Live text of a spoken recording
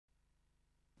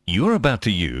You're about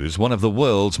to use one of the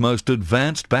world's most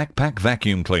advanced backpack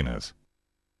vacuum cleaners,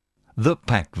 the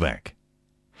PackVac.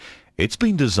 It's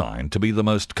been designed to be the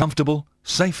most comfortable,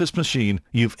 safest machine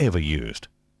you've ever used.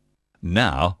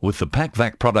 Now, with the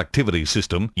PackVac productivity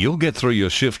system, you'll get through your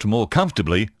shift more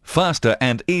comfortably, faster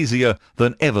and easier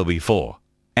than ever before.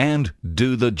 And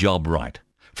do the job right,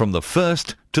 from the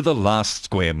first to the last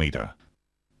square meter.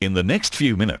 In the next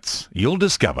few minutes, you'll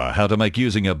discover how to make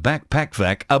using a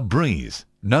PackVac a breeze.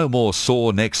 No more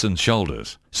sore necks and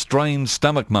shoulders, strained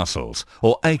stomach muscles,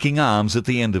 or aching arms at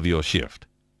the end of your shift.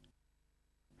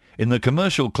 In the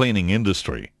commercial cleaning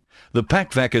industry, the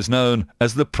PackVac is known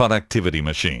as the productivity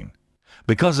machine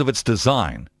because of its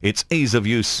design, its ease of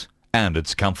use, and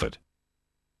its comfort.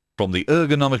 From the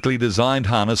ergonomically designed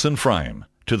harness and frame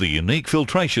to the unique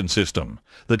filtration system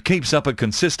that keeps up a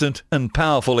consistent and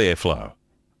powerful airflow,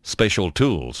 special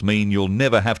tools mean you'll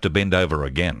never have to bend over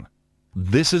again.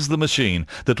 This is the machine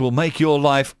that will make your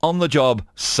life on the job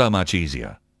so much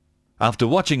easier. After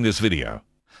watching this video,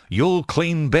 you'll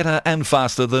clean better and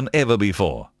faster than ever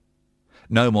before.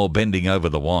 No more bending over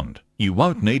the wand. You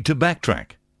won't need to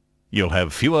backtrack. You'll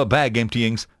have fewer bag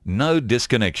emptyings, no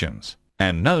disconnections,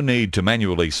 and no need to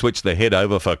manually switch the head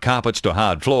over for carpets to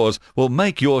hard floors will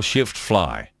make your shift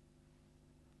fly.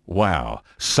 Wow,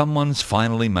 someone's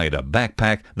finally made a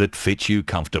backpack that fits you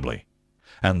comfortably.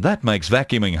 And that makes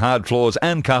vacuuming hard floors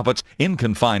and carpets in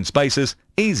confined spaces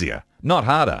easier, not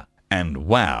harder. And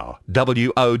wow,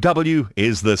 WOW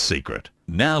is the secret.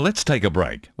 Now let's take a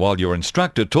break while your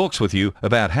instructor talks with you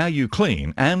about how you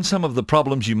clean and some of the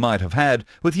problems you might have had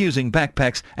with using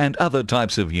backpacks and other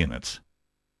types of units.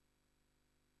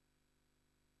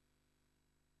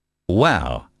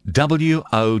 Wow,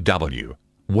 WOW.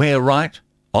 Wear right,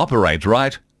 operate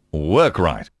right, work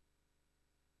right.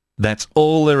 That's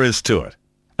all there is to it.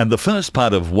 And the first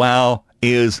part of WOW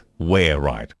is wear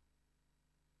right.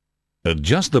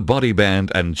 Adjust the body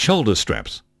band and shoulder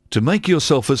straps to make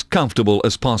yourself as comfortable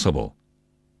as possible.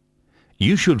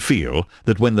 You should feel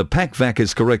that when the PackVac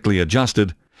is correctly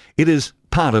adjusted, it is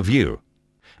part of you,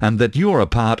 and that you're a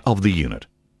part of the unit,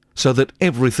 so that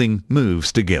everything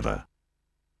moves together.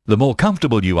 The more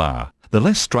comfortable you are, the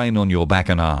less strain on your back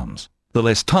and arms, the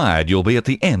less tired you'll be at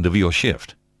the end of your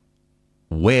shift.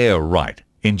 Wear right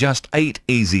in just 8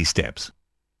 easy steps.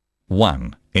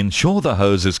 1. Ensure the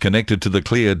hose is connected to the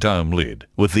clear dome lid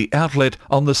with the outlet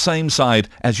on the same side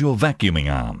as your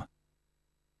vacuuming arm.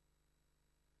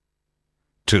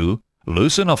 2.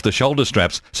 Loosen off the shoulder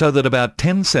straps so that about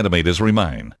 10 centimeters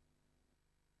remain.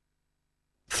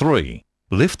 3.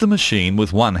 Lift the machine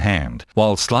with one hand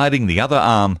while sliding the other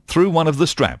arm through one of the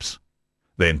straps.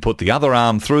 Then put the other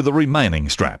arm through the remaining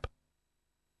strap.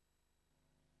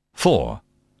 4.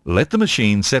 Let the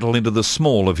machine settle into the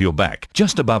small of your back,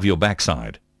 just above your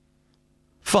backside.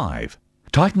 5.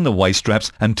 Tighten the waist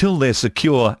straps until they're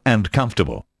secure and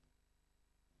comfortable.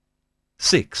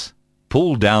 6.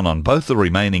 Pull down on both the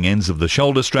remaining ends of the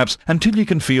shoulder straps until you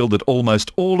can feel that almost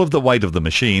all of the weight of the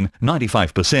machine,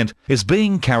 95%, is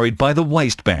being carried by the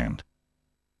waistband.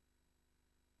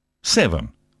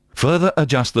 7. Further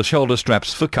adjust the shoulder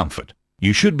straps for comfort.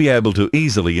 You should be able to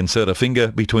easily insert a finger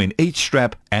between each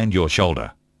strap and your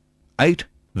shoulder. 8.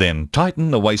 Then tighten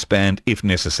the waistband if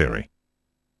necessary.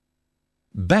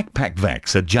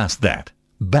 PackVacs are just that,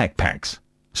 backpacks,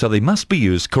 so they must be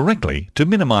used correctly to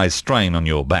minimize strain on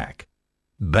your back.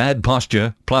 Bad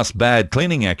posture plus bad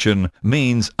cleaning action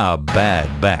means a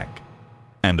bad back.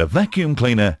 And a vacuum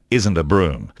cleaner isn't a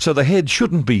broom, so the head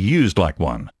shouldn't be used like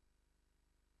one.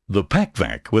 The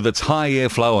PackVac, with its high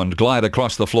airflow and glide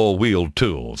across the floor wheeled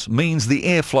tools, means the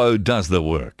airflow does the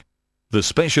work. The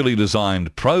specially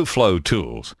designed ProFlow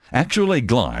tools actually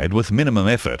glide with minimum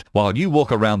effort while you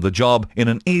walk around the job in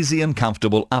an easy and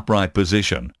comfortable upright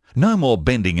position. No more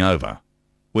bending over.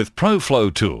 With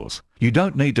ProFlow tools, you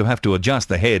don't need to have to adjust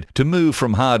the head to move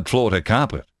from hard floor to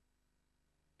carpet.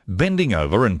 Bending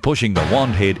over and pushing the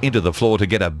wand head into the floor to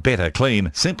get a better clean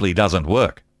simply doesn't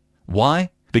work.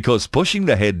 Why? Because pushing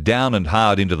the head down and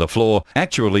hard into the floor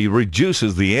actually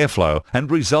reduces the airflow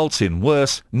and results in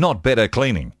worse, not better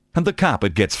cleaning. And the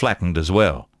carpet gets flattened as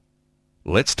well.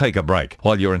 Let's take a break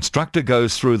while your instructor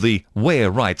goes through the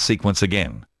wear right sequence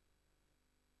again.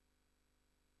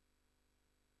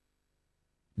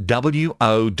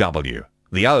 WOW.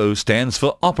 The O stands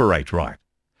for operate right.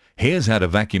 Here's how to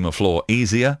vacuum a floor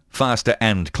easier, faster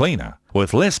and cleaner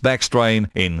with less back strain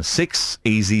in 6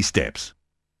 easy steps.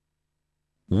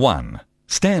 1.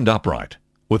 Stand upright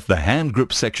with the hand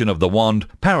grip section of the wand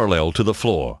parallel to the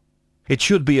floor. It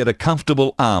should be at a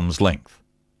comfortable arm's length.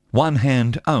 One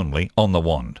hand only on the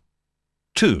wand.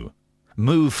 2.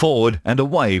 Move forward and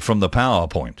away from the power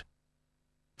point.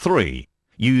 3.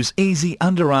 Use easy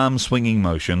underarm swinging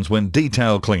motions when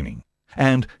detail cleaning,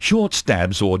 and short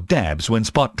stabs or dabs when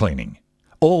spot cleaning,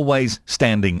 always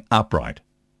standing upright.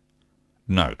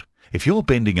 Note, if you're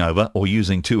bending over or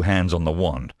using two hands on the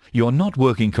wand, you're not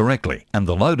working correctly and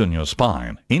the load on your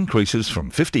spine increases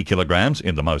from 50 kilograms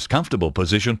in the most comfortable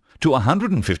position to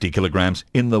 150 kilograms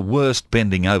in the worst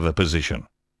bending over position.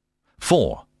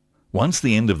 4. Once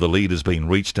the end of the lead has been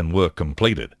reached and work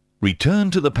completed, return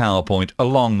to the power point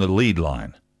along the lead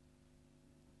line.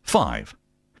 5.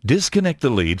 Disconnect the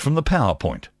lead from the power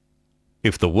point.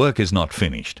 If the work is not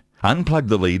finished, unplug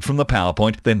the lead from the power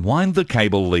point, then wind the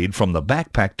cable lead from the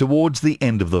backpack towards the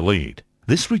end of the lead.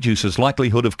 This reduces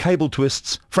likelihood of cable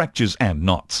twists, fractures and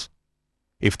knots.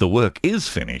 If the work is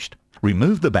finished,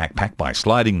 remove the backpack by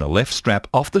sliding the left strap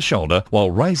off the shoulder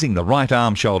while raising the right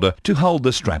arm shoulder to hold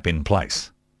the strap in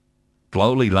place.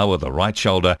 Slowly lower the right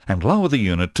shoulder and lower the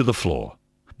unit to the floor.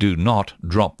 Do not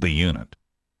drop the unit.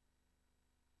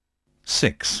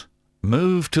 6.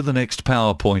 Move to the next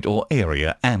power point or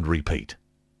area and repeat.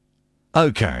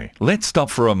 Okay, let's stop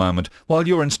for a moment while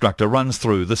your instructor runs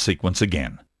through the sequence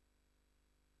again.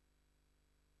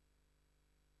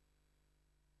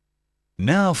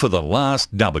 Now for the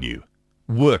last W.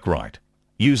 Work right,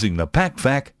 using the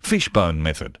pack-vac fishbone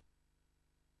method.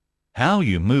 How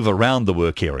you move around the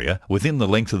work area within the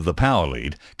length of the power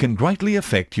lead can greatly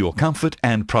affect your comfort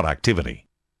and productivity.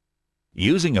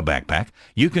 Using a backpack,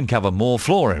 you can cover more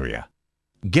floor area,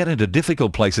 get into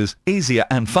difficult places easier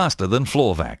and faster than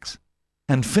floor vacs,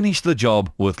 and finish the job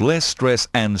with less stress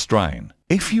and strain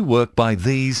if you work by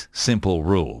these simple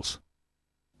rules.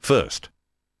 First,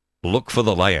 look for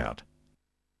the layout.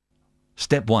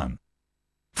 Step 1.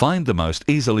 Find the most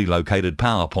easily located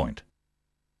power point.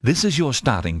 This is your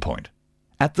starting point,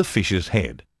 at the fish's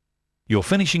head. Your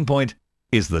finishing point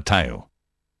is the tail.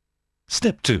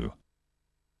 Step 2.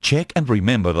 Check and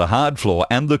remember the hard floor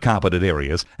and the carpeted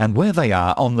areas and where they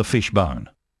are on the fishbone.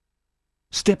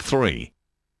 Step 3.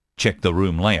 Check the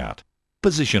room layout,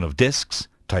 position of desks,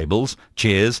 tables,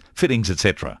 chairs, fittings,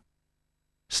 etc.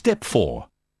 Step 4.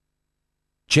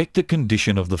 Check the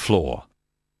condition of the floor,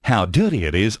 how dirty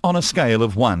it is on a scale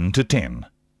of 1 to 10.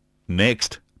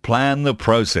 Next, plan the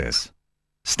process.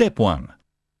 Step 1.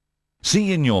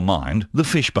 See in your mind the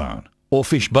fishbone or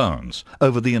fishbones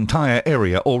over the entire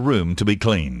area or room to be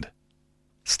cleaned.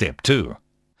 Step 2.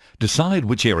 Decide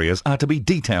which areas are to be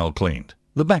detail cleaned,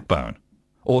 the backbone,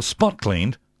 or spot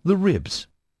cleaned, the ribs.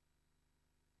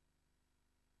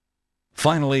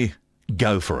 Finally,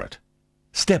 go for it.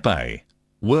 Step A.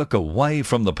 Work away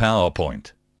from the power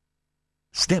point.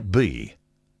 Step B.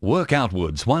 Work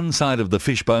outwards one side of the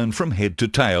fishbone from head to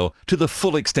tail to the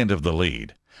full extent of the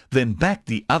lead, then back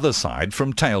the other side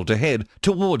from tail to head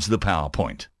towards the power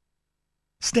point.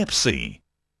 Step C.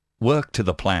 Work to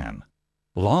the plan.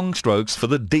 Long strokes for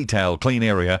the detail clean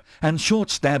area and short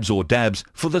stabs or dabs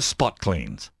for the spot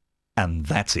cleans. And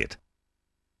that's it.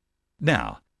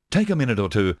 Now, take a minute or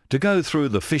two to go through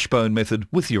the fishbone method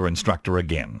with your instructor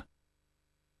again.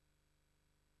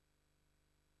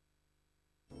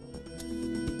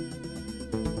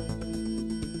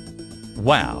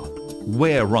 Wow!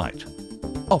 Wear right,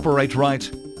 operate right,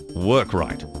 work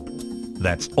right.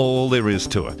 That's all there is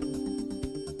to it.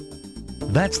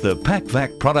 That's the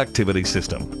pack-vac productivity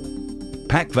system.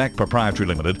 pack-vac Proprietary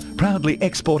Limited, proudly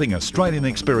exporting Australian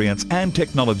experience and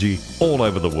technology all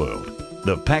over the world.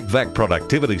 The pack-vac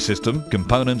productivity system,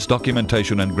 components,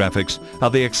 documentation and graphics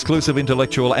are the exclusive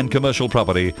intellectual and commercial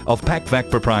property of pack-vac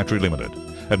Proprietary Limited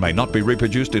and may not be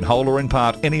reproduced in whole or in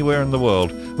part anywhere in the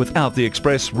world without the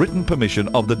express written permission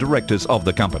of the directors of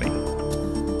the company.